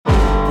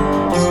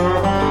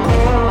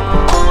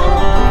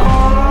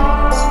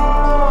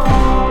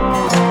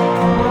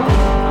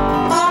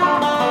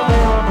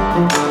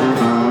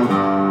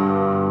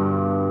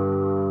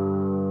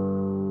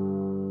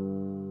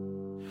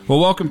Well,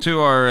 welcome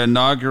to our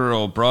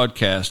inaugural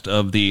broadcast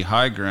of the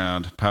High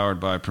Ground, powered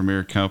by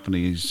Premier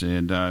Companies.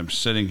 And I'm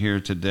sitting here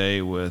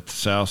today with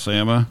Sal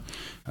Sama.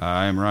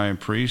 I'm Ryan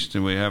Priest,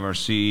 and we have our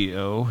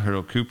CEO,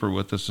 Harold Cooper,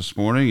 with us this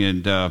morning.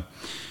 And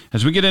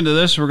as we get into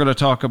this, we're going to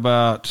talk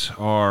about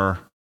our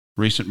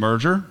recent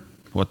merger,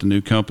 what the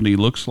new company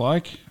looks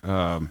like,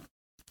 kind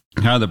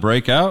of the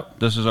breakout.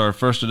 This is our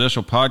first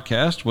initial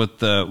podcast with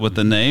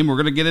the name. We're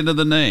going to get into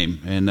the name,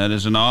 and that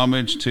is an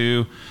homage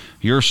to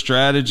your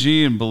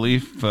strategy and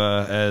belief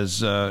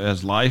as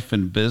life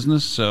and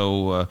business.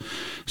 So,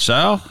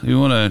 Sal, you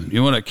want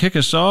to kick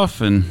us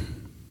off and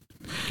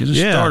get us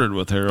started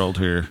with Harold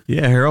here?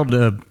 Yeah, Harold.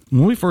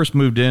 When we first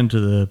moved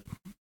into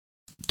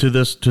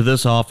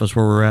this office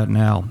where we're at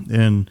now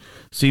in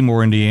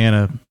Seymour,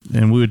 Indiana,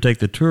 and we would take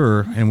the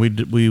tour, and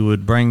we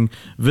would bring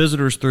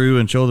visitors through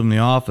and show them the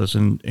office,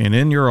 and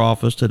in your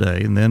office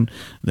today, and then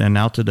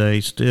now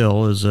today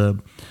still is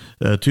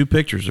two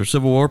pictures. They're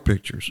Civil War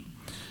pictures.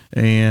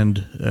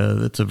 And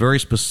it's a very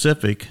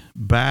specific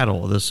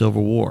battle of the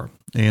Civil War.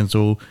 And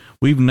so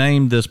we've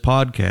named this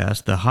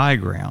podcast The High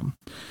Ground.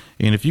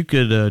 And if you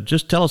could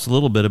just tell us a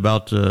little bit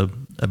about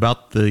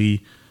the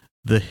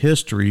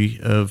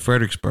history of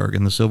Fredericksburg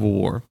and the Civil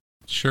War.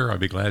 Sure, I'd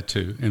be glad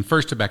to. And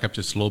first, to back up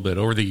just a little bit,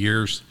 over the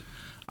years,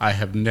 I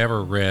have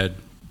never read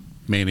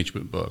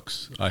management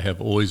books. I have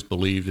always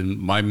believed in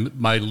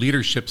my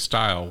leadership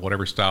style,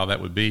 whatever style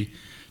that would be,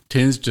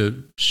 tends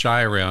to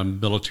shy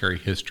around military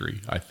history.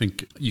 I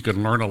think you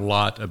can learn a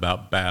lot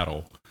about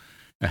battle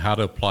and how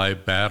to apply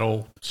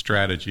battle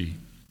strategy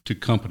to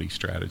company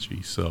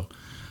strategy. So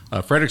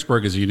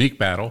Fredericksburg is a unique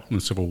battle in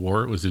the Civil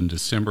War. It was in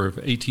December of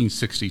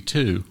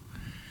 1862,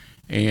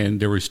 and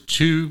there was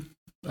two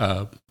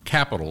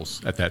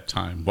capitals at that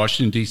time.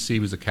 Washington, D.C.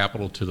 was the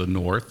capital to the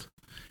north,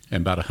 and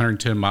about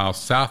 110 miles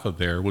south of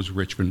there was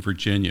Richmond,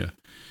 Virginia.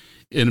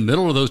 In the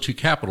middle of those two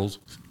capitals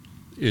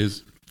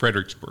is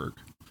Fredericksburg.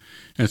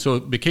 And so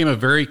it became a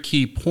very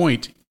key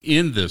point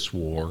in this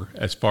war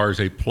as far as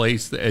a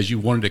place that, as you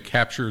wanted to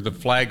capture the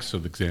flags, for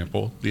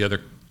example, the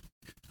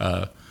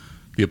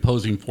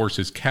opposing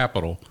force's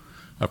capital,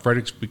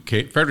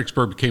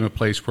 Fredericksburg became a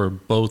place where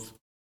both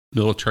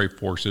military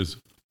forces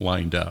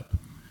lined up.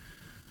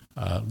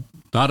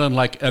 Not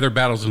unlike other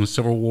battles in the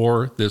Civil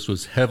War, this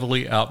was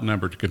heavily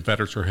outnumbered. The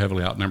Confederates were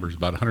heavily outnumbered,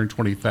 about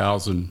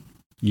 120,000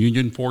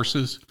 Union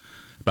forces,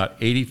 about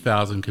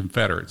 80,000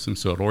 Confederates. And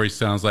so it always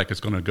sounds like it's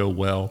going to go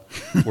well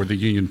for the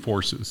Union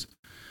forces.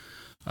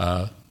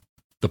 The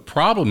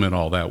problem in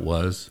all that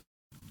was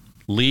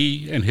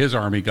Lee and his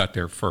army got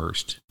there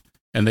first,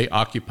 and they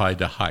occupied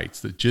the heights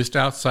that just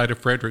outside of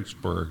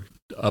Fredericksburg,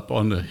 up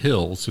on the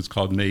hills. It's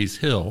called Mars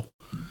Hill.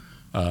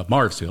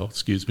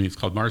 It's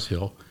called Mars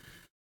Hill.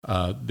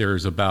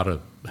 There's about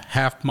a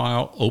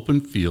half-mile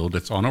open field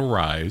that's on a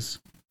rise.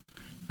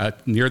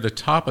 Near the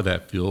top of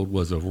that field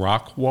was a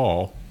rock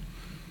wall.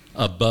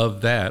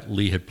 Above that,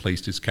 Lee had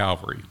placed his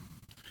cavalry.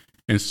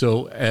 And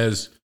so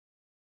as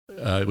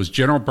it was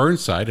General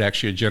Burnside,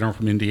 actually a general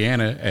from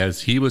Indiana,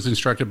 as he was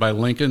instructed by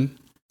Lincoln,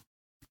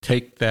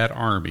 take that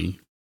army.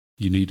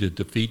 You need to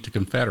defeat the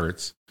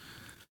Confederates.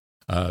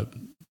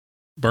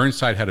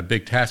 Burnside had a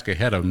big task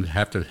ahead of him,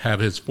 to have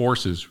his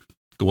forces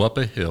go up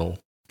a hill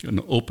on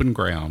open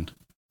ground,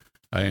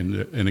 and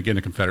again,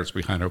 the Confederates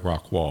behind a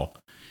rock wall.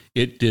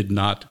 It did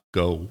not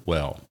go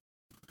well.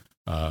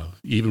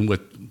 Even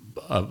with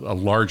a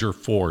larger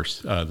force,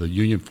 the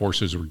Union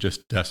forces were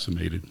just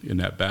decimated in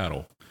that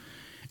battle.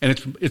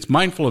 And it's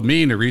mindful of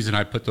me, and the reason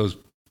I put those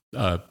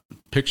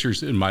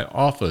pictures in my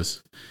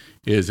office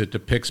is it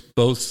depicts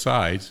both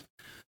sides.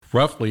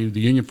 Roughly, the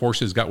Union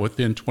forces got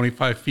within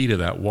 25 feet of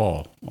that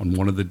wall on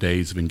one of the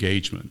days of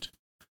engagement,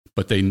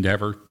 but they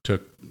never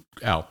took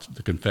out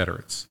the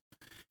Confederates.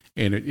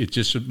 And it's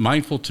just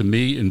mindful to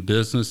me in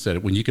business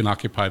that when you can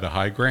occupy the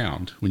high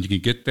ground, when you can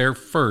get there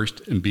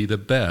first and be the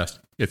best,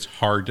 it's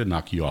hard to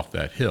knock you off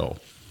that hill.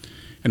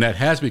 And that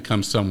has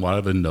become somewhat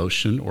of a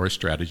notion or a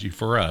strategy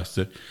for us,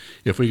 that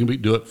if we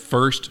can do it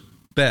first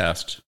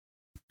best,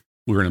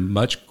 we're in a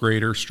much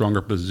greater,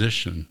 stronger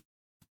position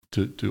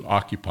to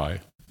occupy.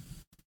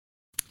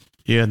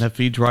 Yeah, and that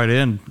feeds right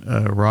in,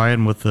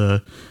 Ryan, with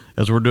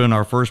as we're doing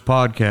our first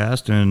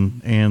podcast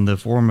and the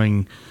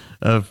forming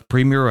of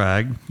Premier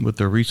Ag with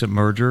the recent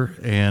merger,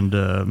 and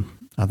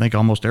I think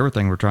almost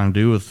everything we're trying to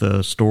do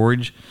with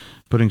storage,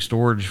 putting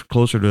storage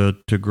closer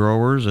to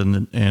growers,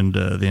 and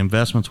the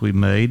investments we've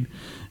made,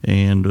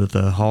 and with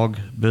the hog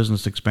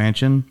business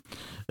expansion,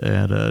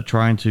 and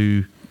trying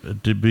to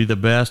be the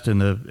best in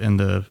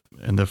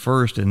the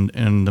first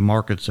in the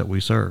markets that we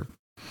serve.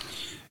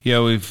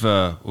 Yeah,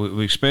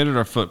 we expanded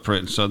our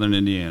footprint in southern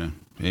Indiana,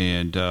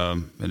 and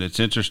it's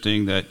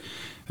interesting that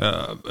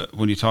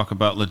when you talk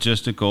about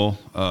logistical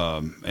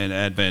and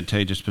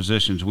advantageous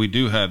positions, we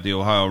do have the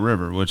Ohio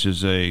River, which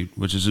is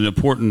an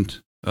important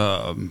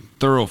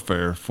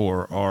thoroughfare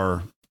for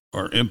our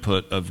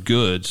input of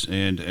goods,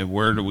 and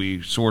where do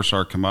we source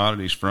our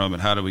commodities from,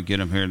 and how do we get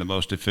them here in the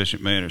most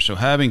efficient manner. So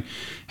having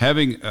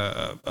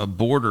a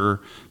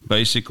border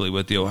basically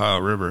with the Ohio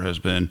River has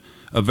been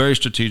a very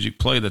strategic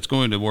play that's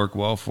going to work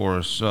well for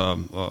us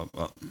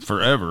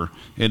forever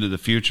into the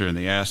future, and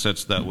the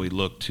assets that we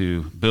look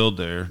to build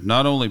there.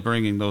 Not only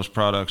bringing those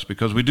products,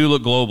 because we do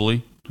look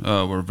globally.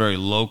 We're a very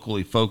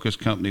locally focused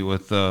company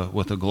with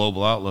a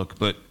global outlook,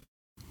 but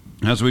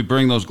as we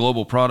bring those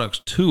global products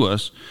to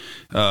us,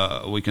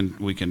 we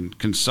can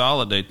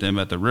consolidate them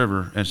at the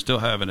river and still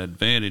have an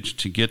advantage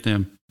to get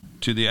them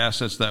to the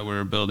assets that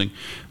we're building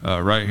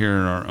right here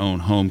in our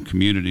own home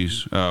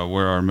communities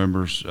where our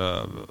members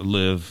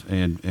live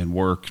and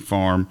work,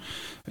 farm,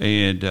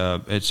 and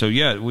so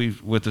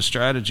we've, with the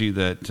strategy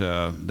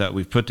that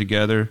we've put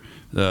together,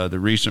 the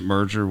recent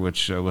merger,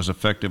 which was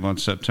effective on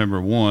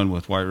September 1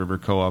 with White River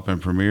Co-op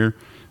and Premier.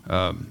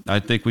 I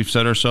think we've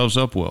set ourselves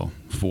up well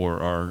for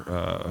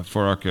our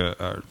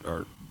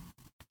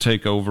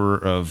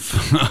takeover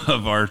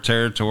of our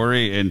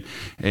territory and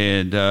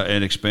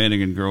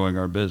expanding and growing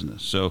our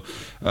business. So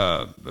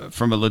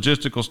from a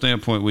logistical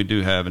standpoint, we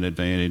do have an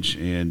advantage,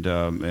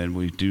 and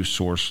we do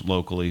source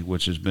locally,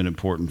 which has been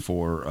important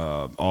for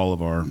all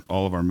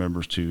of our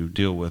members to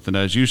deal with. And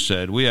as you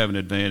said, we have an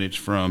advantage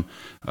from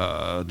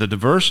the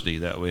diversity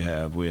that we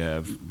have. We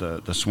have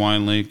the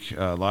swine link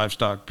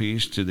livestock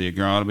piece to the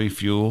agronomy,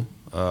 fuel,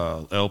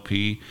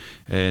 LP,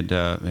 and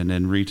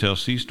then retail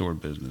C-store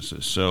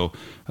businesses. So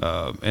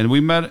and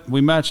we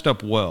matched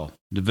up well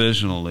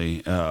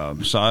divisionally.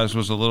 Size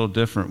was a little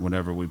different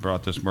whenever we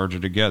brought this merger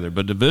together,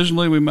 but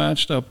divisionally we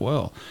matched up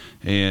well,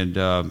 and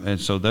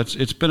so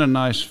it's been a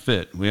nice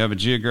fit. We have a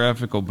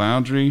geographical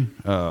boundary.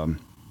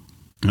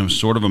 It was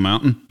sort of a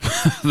mountain.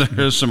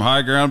 There's some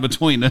high ground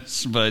between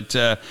us, but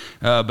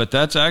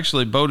that's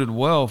actually boded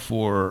well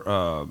for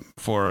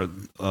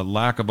a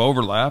lack of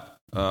overlap.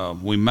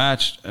 We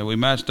matched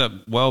up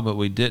well, but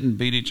we didn't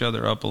beat each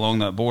other up along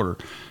that border.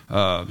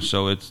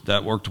 So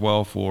that worked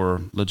well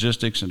for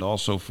logistics and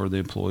also for the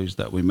employees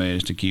that we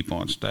managed to keep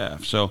on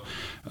staff. So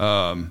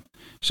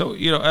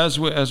as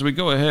we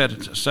go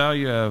ahead, Sal,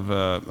 you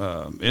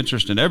have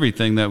interest in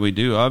everything that we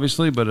do,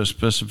 obviously, but a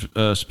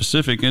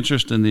specific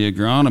interest in the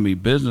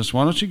agronomy business.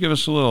 Why don't you give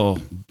us a little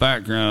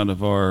background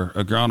of our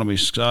agronomy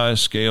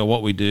size, scale,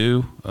 what we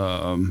do,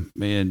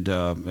 and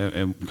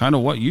kind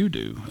of what you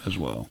do as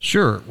well?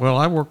 Sure. Well,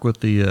 I work with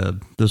the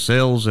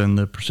sales and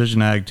the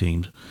precision ag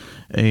teams,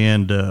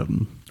 and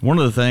one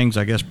of the things,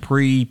 I guess,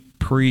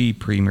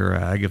 pre-Premier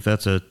Ag, if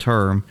that's a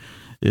term,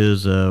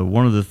 is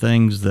one of the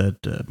things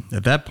that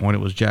at that point it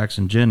was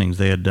Jackson Jennings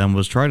they had done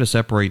was try to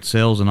separate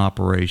sales and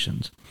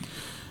operations.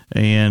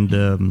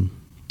 And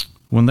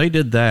when they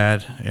did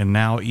that, and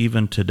now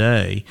even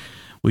today,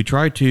 we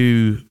try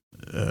to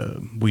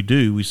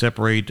we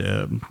separate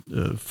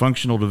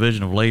functional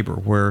division of labor,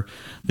 where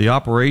the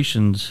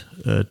operations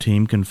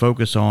team can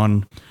focus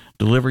on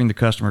delivering the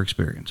customer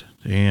experience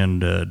and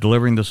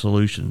delivering the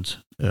solutions,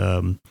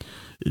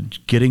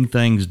 getting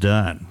things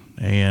done.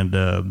 And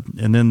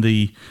then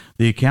the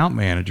account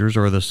managers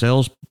or the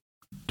sales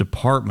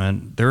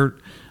department, they're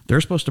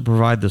supposed to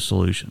provide the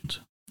solutions,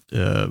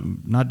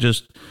 not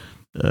just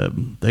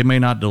they may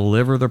not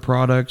deliver the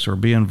products or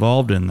be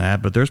involved in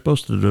that, but they're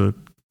supposed to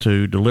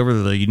deliver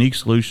the unique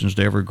solutions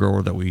to every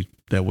grower that we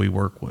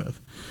work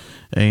with.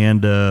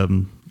 And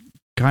to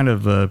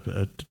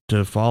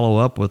follow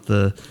up with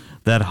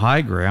that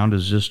high ground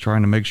is just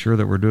trying to make sure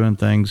that we're doing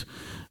things.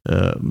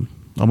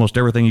 Almost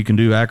everything you can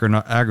do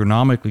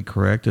agronomically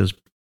correct is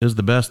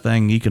the best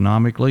thing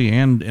economically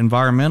and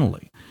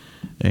environmentally,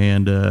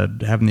 and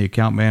having the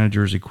account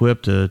managers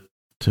equipped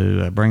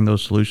to bring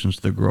those solutions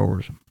to the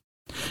growers.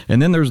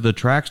 And then there's the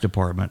tracks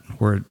department,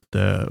 where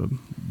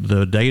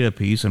the data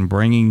piece and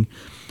bringing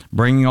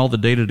all the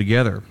data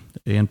together,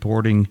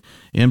 importing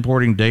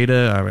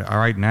data.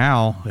 Right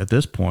now, at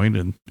this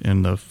point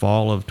in the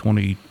fall of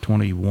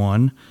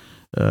 2021,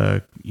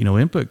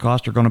 input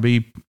costs are going to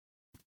be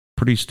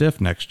pretty stiff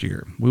next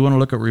year. We want to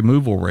look at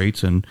removal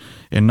rates and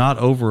not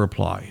over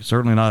apply.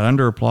 Certainly not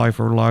under apply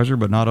fertilizer,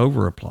 but not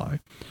over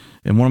apply.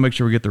 And want to make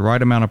sure we get the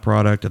right amount of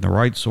product and the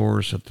right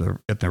source at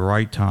the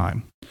right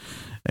time.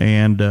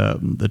 And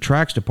the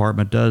tracks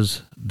department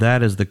does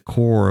that as the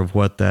core of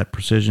what that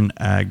precision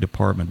ag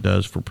department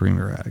does for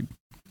Premier Ag.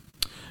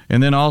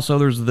 And then also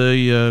there's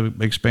the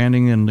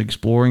expanding and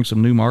exploring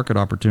some new market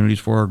opportunities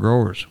for our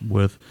growers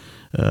with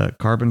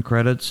carbon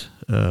credits,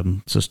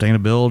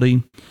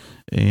 sustainability,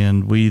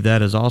 and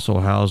that is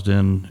also housed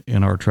in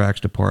our tracks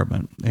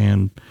department.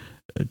 And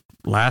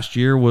last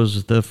year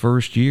was the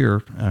first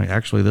year,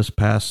 actually this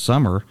past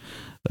summer,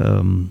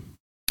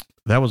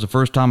 that was the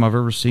first time I've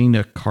ever seen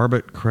a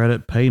carbon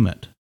credit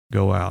payment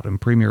go out.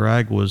 And Premier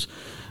Ag was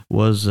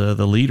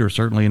the leader,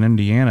 certainly in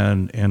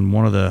Indiana, and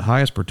one of the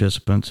highest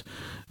participants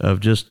of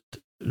just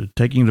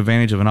taking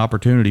advantage of an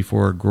opportunity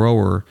for a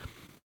grower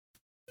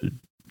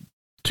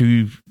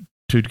to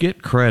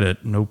get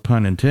credit, no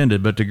pun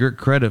intended, but to get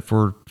credit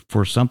for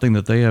something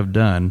that they have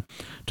done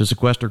to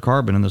sequester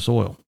carbon in the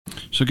soil.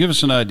 So give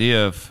us an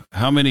idea of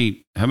how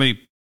many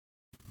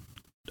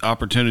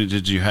opportunity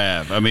did you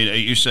have? I mean,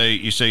 you say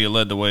you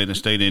led the way in the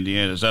state of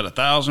Indiana. Is that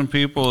 1,000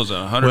 people? Is that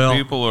 100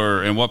 people?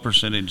 Or and what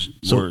percentage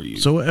were you?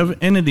 So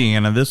in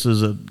Indiana,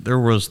 there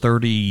was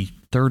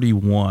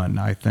 31,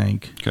 I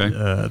think.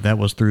 Okay. That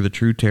was through the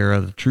True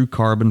Terra, the True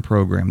Carbon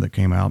program that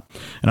came out.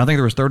 And I think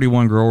there was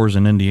 31 growers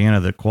in Indiana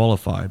that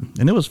qualified.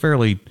 And it was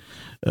fairly,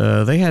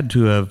 they had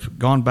to have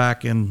gone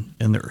back in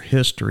their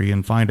history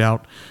and find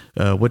out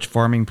which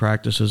farming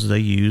practices they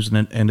used.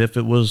 And if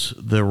it was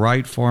the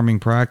right farming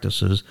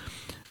practices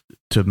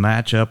to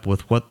match up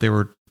with what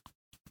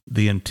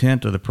the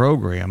intent of the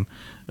program,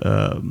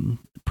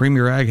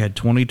 Premier Ag had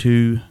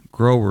 22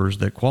 growers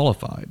that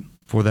qualified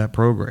for that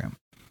program.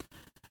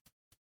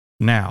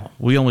 Now,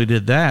 we only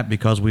did that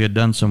because we had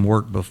done some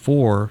work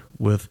before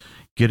with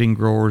getting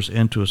growers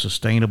into a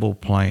sustainable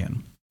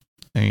plan.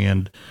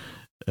 And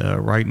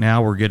right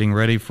now we're getting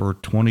ready for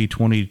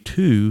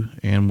 2022,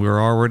 and we're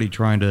already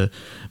trying to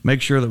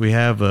make sure that we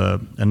have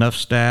enough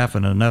staff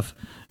and enough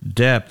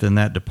depth in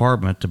that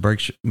department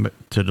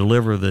to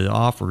deliver the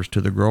offers to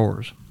the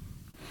growers.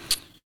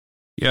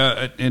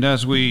 Yeah, and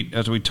as we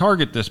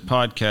target this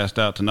podcast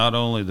out to not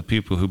only the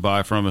people who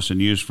buy from us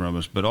and use from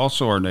us, but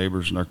also our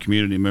neighbors and our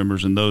community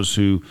members and those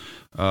who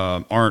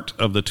aren't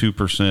of the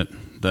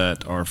 2%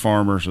 that are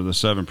farmers or the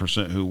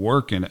 7% who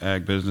work in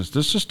ag business,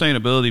 this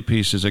sustainability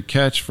piece is a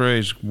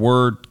catchphrase,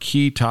 word,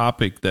 key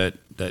topic that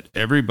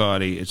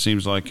everybody, it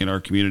seems like in our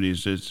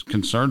communities, is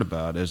concerned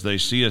about as they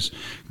see us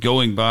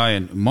going by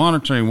and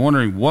monitoring,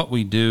 wondering what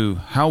we do,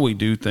 how we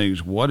do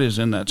things, what is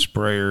in that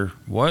sprayer,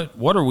 what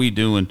are we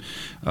doing,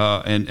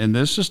 and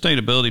this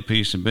sustainability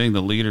piece and being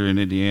the leader in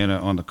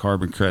Indiana on the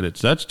carbon credits,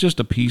 that's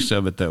just a piece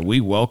of it that we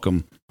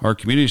welcome our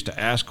communities to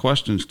ask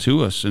questions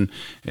to us, and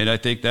I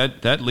think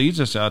that leads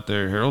us out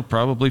there. Harold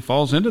probably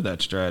falls into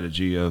that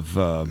strategy of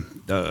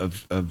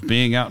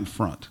being out in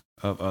front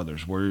of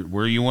others,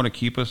 where you want to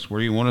keep us,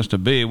 where you want us to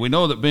be. We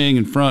know that being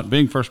in front,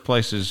 being first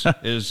place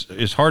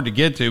is hard to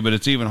get to, but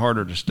it's even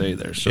harder to stay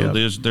there. So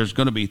there's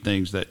going to be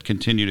things that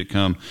continue to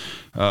come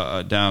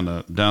down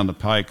the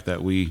pike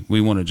that we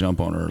want to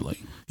jump on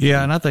early.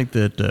 Yeah, and I think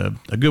that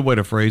a good way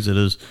to phrase it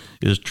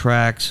is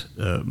tracks,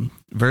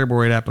 variable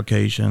rate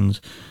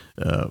applications,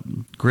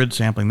 grid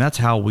sampling. That's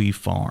how we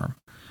farm.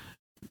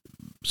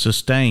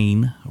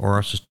 Sustain or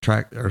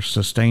our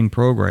sustain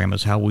program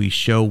is how we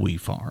show we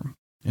farm.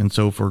 And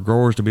so for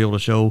growers to be able to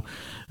show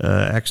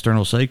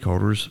external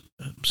stakeholders,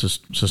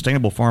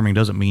 sustainable farming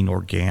doesn't mean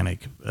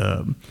organic.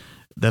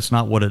 That's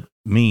not what it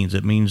means.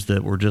 It means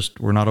that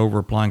we're not over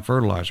applying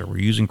fertilizer. We're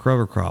using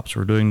cover crops.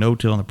 We're doing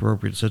no-till in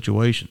appropriate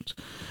situations.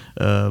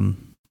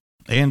 And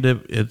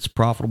it's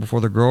profitable for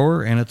the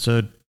grower, and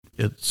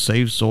it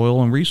saves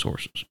soil and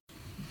resources.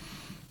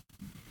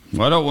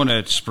 Well, I don't want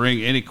to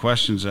spring any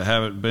questions that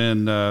haven't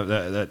been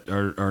that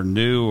are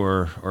new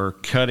or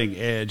cutting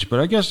edge, but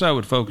I guess I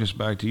would focus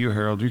back to you,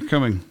 Harold. You're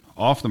coming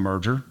off the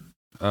merger,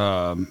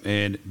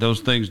 and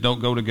those things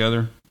don't go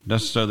together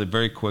necessarily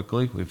very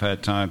quickly. We've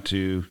had time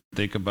to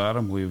think about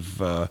them.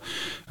 We've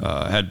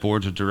had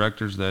boards of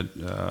directors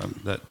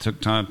that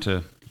took time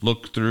to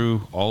look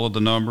through all of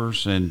the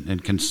numbers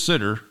and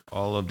consider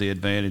all of the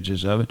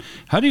advantages of it.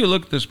 How do you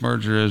look at this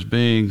merger as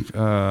being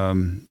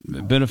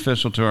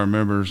beneficial to our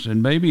members,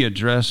 and maybe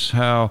address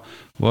how,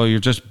 well, you're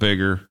just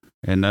bigger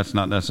and that's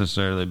not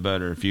necessarily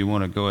better? If you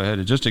want to go ahead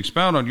and just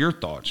expound on your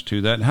thoughts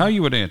to that and how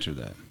you would answer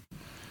that.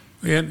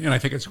 And I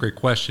think it's a great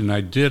question.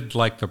 I did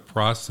like the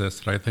process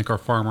that I think our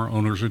farmer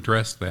owners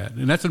addressed that.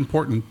 And that's an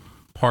important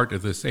part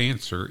of this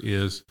answer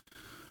is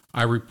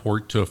I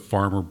report to a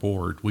farmer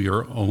board. We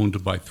are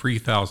owned by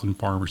 3,000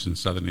 farmers in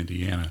southern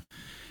Indiana.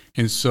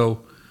 And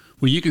so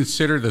when you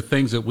consider the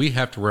things that we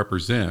have to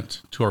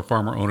represent to our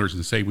farmer owners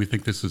and say we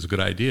think this is a good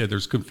idea,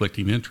 there's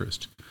conflicting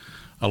interest.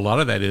 A lot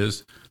of that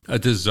is a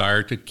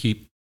desire to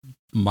keep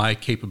my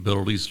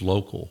capabilities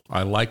local.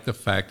 I like the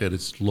fact that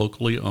it's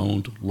locally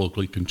owned,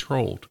 locally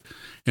controlled.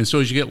 And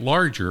so as you get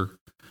larger,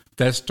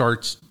 that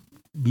starts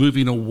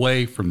moving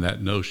away from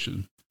that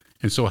notion.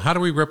 And so how do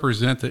we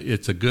represent that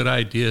it's a good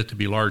idea to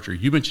be larger?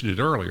 You mentioned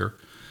it earlier,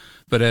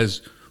 but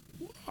as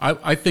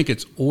I think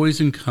it's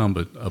always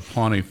incumbent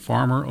upon a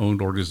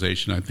farmer-owned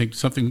organization. I think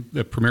something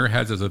that Premier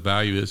has as a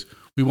value is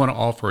we want to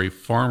offer a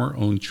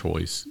farmer-owned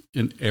choice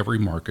in every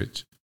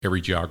market, every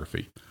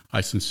geography.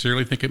 I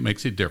sincerely think it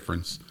makes a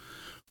difference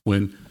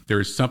when there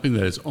is something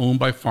that is owned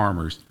by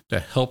farmers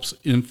that helps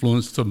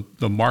influence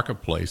the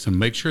marketplace and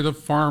make sure the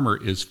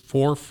farmer is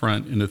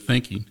forefront in the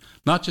thinking,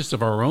 not just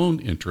of our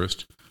own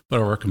interest, but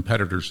of our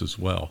competitors as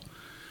well.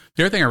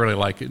 The other thing I really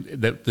like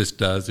that this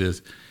does is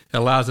it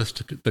allows us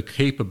the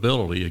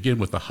capability, again,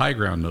 with the high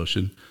ground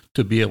notion,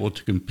 to be able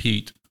to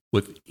compete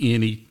with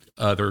any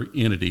other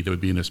entity that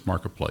would be in this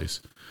marketplace.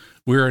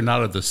 We are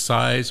not of the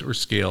size or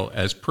scale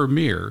as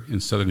Premier in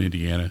southern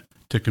Indiana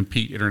to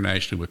compete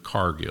internationally with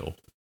Cargill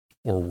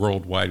or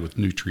worldwide with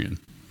Nutrien.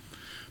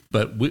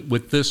 But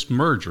with this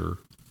merger,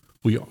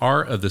 we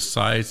are of the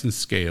size and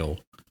scale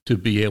to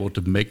be able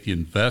to make the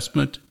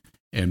investment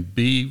and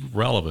be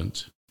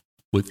relevant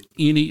with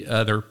any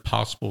other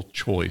possible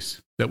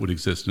choice that would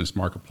exist in this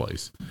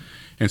marketplace.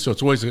 And so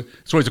it's always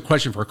a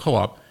question for a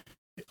co-op: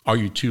 are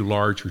you too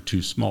large or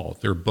too small?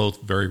 They're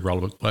both very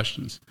relevant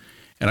questions.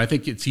 And I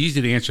think it's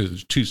easy to answer the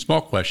too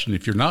small question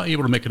if you're not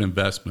able to make an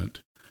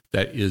investment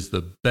that is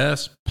the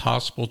best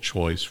possible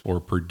choice for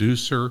a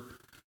producer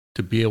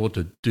to be able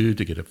to do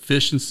to get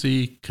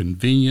efficiency,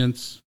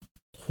 convenience,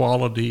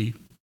 quality,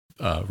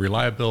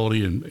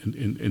 reliability,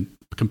 and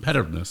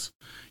competitiveness.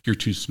 You're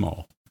too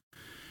small.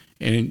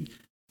 And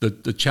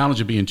the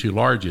challenge of being too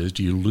large is,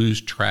 do you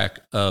lose track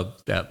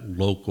of that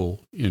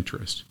local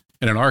interest?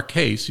 And in our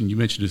case, and you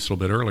mentioned this a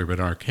little bit earlier, but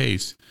in our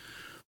case,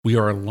 we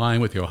are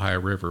aligned with the Ohio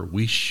River.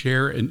 We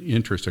share an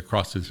interest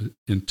across this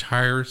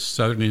entire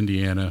southern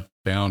Indiana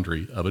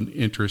boundary of an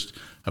interest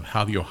of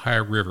how the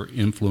Ohio River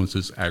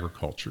influences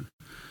agriculture.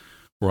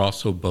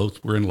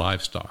 We're in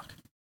livestock.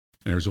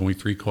 And there's only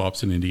 3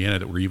 co-ops in Indiana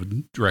that were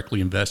even directly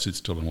invested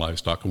still in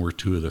livestock, and we're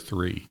 2 of the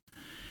 3.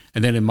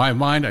 And then in my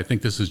mind, I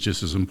think this is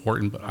just as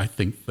important, but I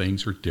think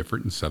things are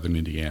different in southern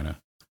Indiana.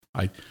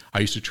 I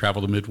used to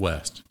travel the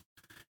Midwest,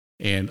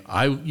 and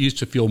I used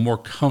to feel more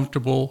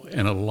comfortable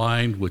and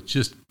aligned with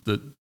just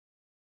the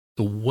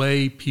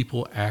way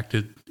people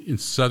acted in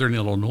southern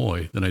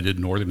Illinois than I did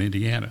northern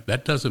Indiana.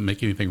 That doesn't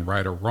make anything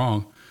right or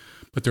wrong,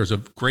 but there's a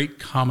great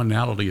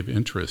commonality of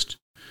interest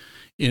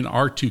in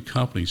our 2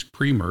 companies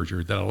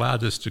pre-merger that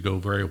allowed us to go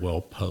very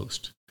well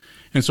post.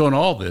 And so in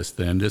all this,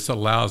 then, this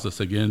allows us,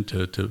 again,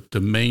 to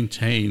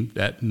maintain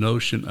that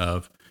notion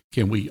of,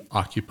 can we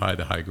occupy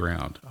the high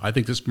ground? I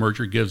think this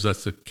merger gives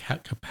us the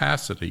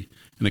capacity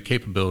and the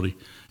capability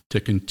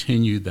to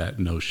continue that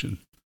notion.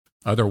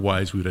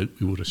 Otherwise, we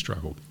would have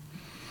struggled.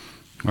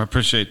 I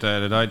appreciate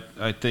that. And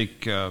I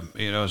think,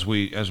 as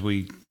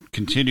we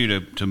continue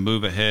to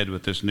move ahead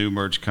with this new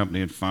merged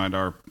company and find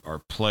our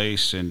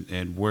place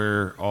and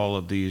where all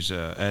of these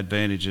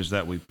advantages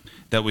that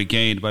we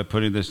gained by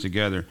putting this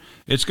together,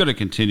 it's going to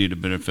continue to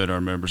benefit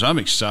our members. I'm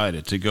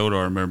excited to go to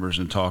our members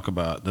and talk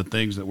about the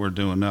things that we're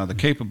doing now, the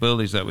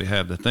capabilities that we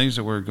have, the things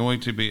that we're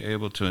going to be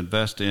able to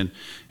invest in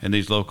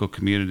these local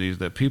communities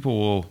that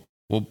people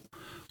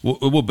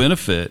will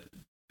benefit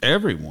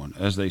everyone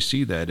as they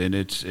see that, and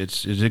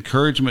it's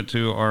encouragement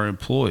to our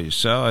employees.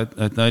 Sal,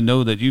 I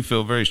know that you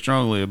feel very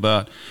strongly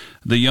about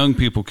the young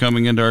people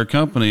coming into our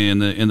company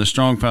and the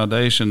strong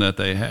foundation that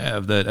they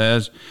have. That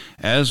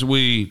as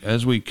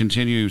we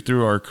continue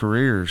through our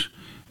careers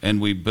and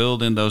we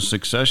build in those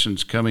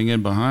successions coming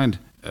in behind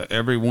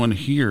everyone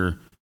here,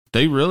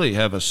 they really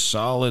have a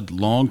solid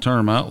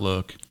long-term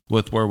outlook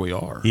with where we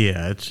are.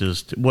 Yeah, it's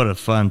just what a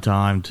fun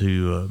time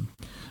to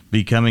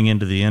be coming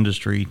into the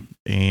industry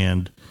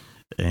and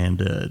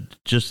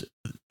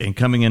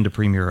coming into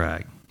Premier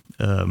Ag.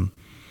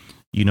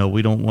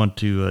 We don't want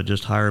to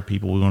just hire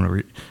people.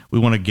 We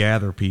want to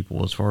gather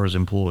people as far as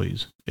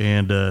employees,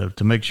 and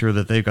to make sure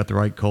that they've got the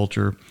right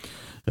culture,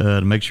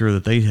 to make sure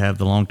that they have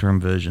the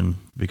long-term vision.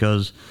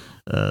 Because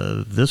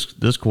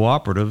this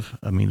cooperative,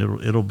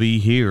 it'll be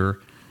here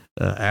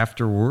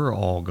after we're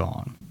all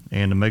gone,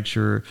 and to make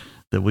sure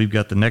that we've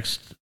got the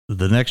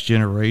next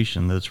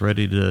generation that's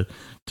ready to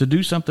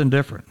do something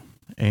different,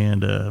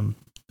 and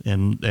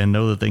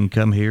know that they can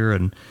come here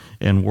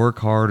and work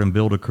hard and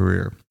build a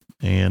career.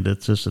 And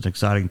it's just an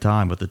exciting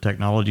time with the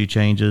technology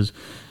changes,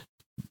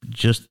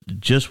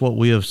 just what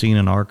we have seen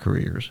in our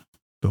careers.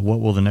 But what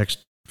will the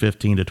next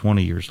 15 to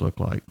 20 years look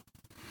like?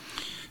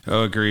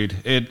 Oh, agreed.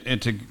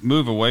 And to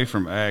move away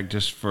from ag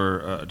just for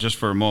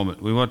a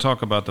moment, we want to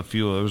talk about the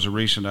fuel. It was a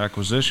recent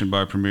acquisition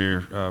by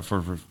Premier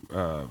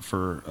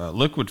for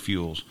liquid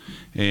fuels,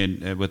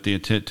 and with the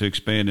intent to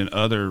expand in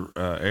other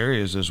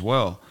areas as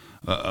well.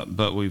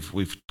 But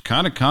we've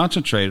kind of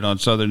concentrated on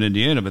southern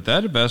Indiana, but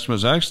that investment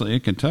is actually in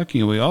Kentucky,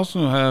 and we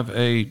also have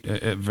a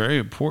very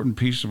important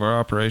piece of our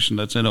operation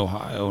that's in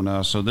Ohio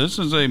now. So this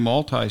is a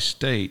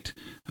multi-state.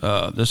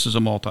 This is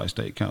a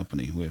multi-state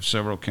company. We have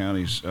several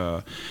counties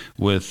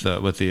with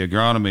the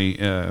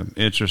agronomy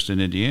interest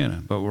in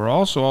Indiana, but we're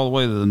also all the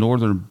way to the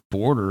northern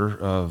border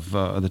of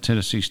the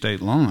Tennessee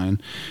state line,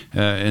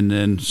 and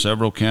then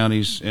several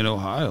counties in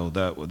Ohio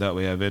that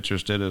we have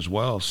interest in as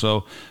well.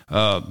 So,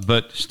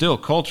 but still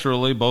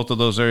culturally, both of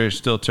those areas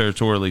still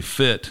territorially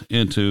fit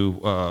into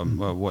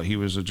what he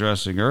was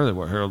addressing earlier,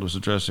 what Harold was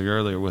addressing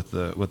earlier with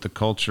the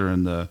culture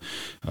and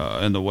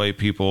the way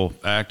people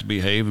act,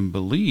 behave, and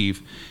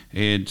believe.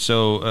 And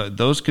so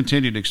those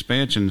continued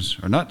expansions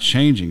are not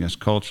changing us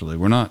culturally.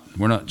 We're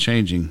not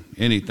changing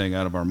anything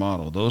out of our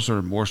model. Those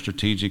are more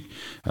strategic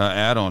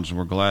add-ons, and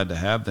we're glad to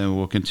have them.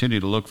 We'll continue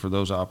to look for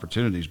those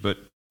opportunities. But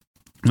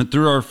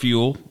through our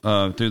fuel,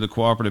 through the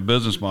cooperative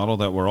business model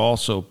that we're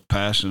also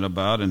passionate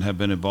about and have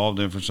been involved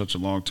in for such a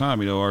long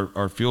time,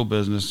 our fuel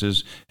business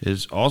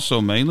is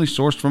also mainly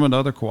sourced from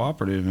another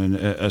cooperative, and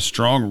a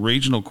strong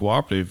regional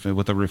cooperative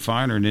with a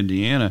refiner in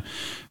Indiana.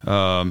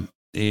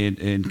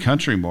 in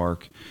Country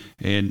Mark,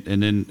 and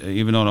then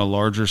even on a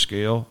larger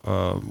scale,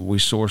 we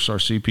source our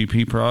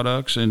CPP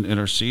products and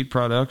our seed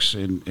products,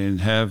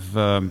 and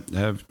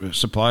have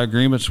supply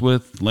agreements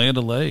with Land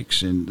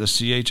O'Lakes and the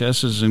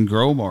CHSs and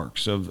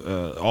Growmarks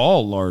of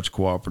all large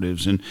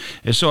cooperatives, and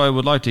so I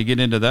would like to get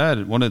into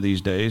that one of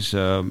these days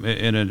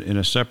in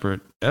a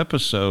separate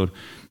episode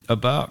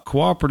about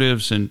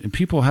cooperatives, and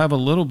people have a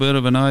little bit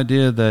of an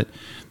idea that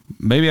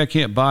maybe I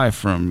can't buy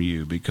from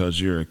you because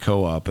you're a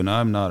co-op and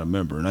I'm not a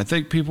member. And I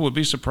think people would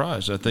be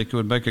surprised. I think it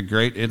would make a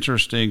great,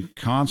 interesting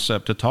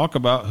concept to talk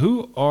about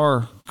who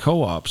are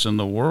co-ops in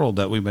the world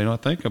that we may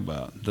not think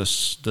about. The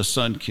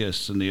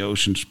Sunkist and the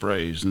Ocean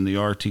Sprays and the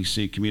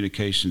RTC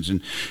Communications,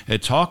 and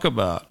talk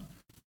about,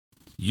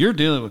 you're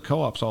dealing with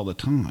co-ops all the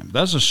time.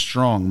 That's a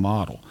strong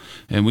model.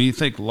 And when you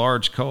think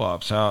large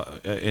co-ops, how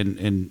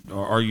and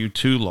are you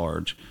too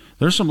large?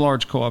 There's some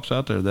large co-ops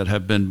out there that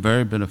have been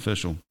very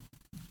beneficial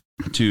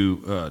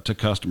to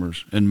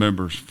customers and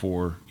members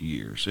for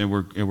years, and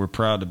we're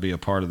proud to be a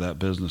part of that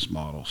business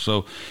model.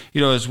 So,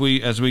 as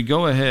we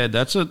go ahead,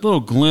 that's a little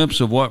glimpse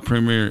of what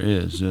Premier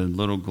is, a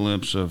little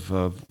glimpse of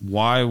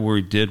why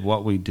we did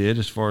what we did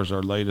as far as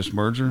our latest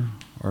merger,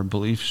 our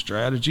belief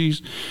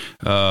strategies,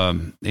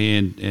 and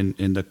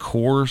the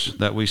cores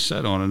that we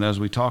set on. And as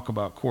we talk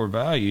about core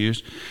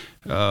values,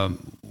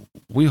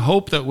 we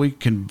hope that we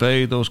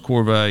convey those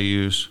core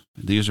values.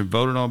 These are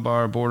voted on by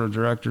our board of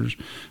directors,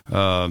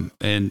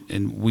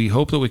 and we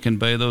hope that we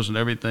convey those in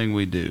everything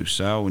we do.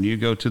 Sal, when you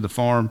go to the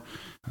farm,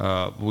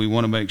 we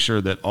want to make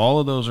sure that all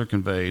of those are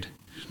conveyed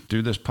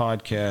through this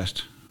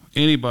podcast.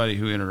 Anybody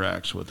who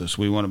interacts with us,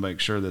 we want to make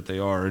sure that they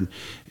are,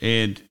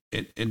 and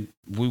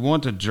we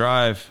want to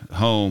drive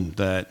home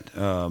that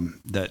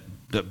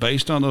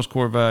based on those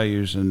core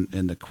values and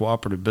the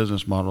cooperative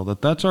business model,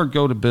 that's our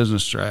go-to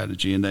business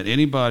strategy, and that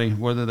anybody,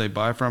 whether they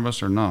buy from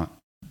us or not,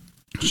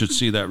 should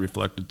see that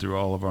reflected through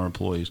all of our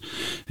employees,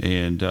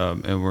 and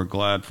we're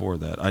glad for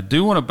that. I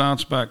do want to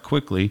bounce back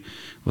quickly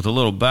with a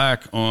little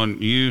back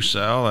on you,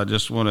 Sal. I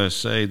just want to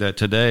say that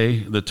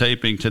the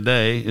taping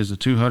today is the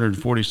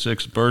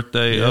 246th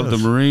birthday of the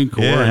Marine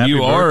Corps, and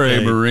you are a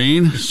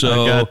Marine.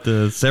 So I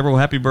got several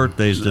happy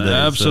birthdays today.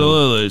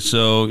 Absolutely.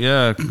 So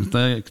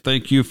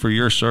thank you for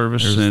your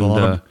service. There's and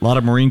a lot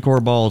of Marine Corps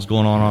balls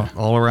going on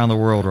all around the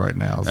world right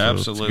now. So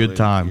absolutely, it's a good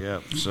time. Yeah.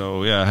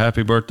 So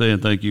happy birthday,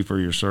 and thank you for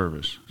your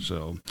service.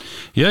 So,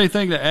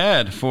 anything to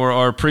add for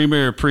our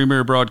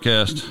premier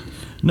broadcast?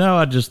 No,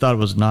 I just thought it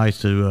was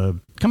nice to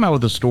come out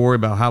with a story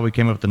about how we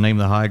came up with the name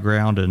of the High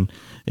Ground,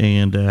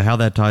 and how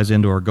that ties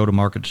into our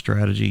go-to-market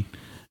strategy.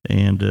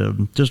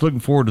 And just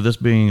looking forward to this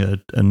being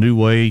a new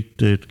way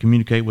to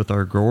communicate with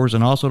our growers,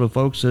 and also to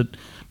folks that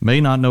may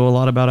not know a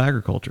lot about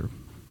agriculture.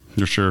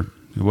 For sure.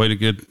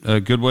 A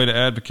good way to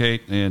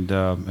advocate,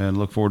 and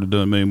look forward to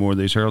doing many more of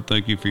these. Harold,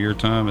 thank you for your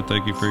time, and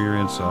thank you for your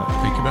insight.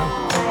 Thank you,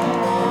 Bill.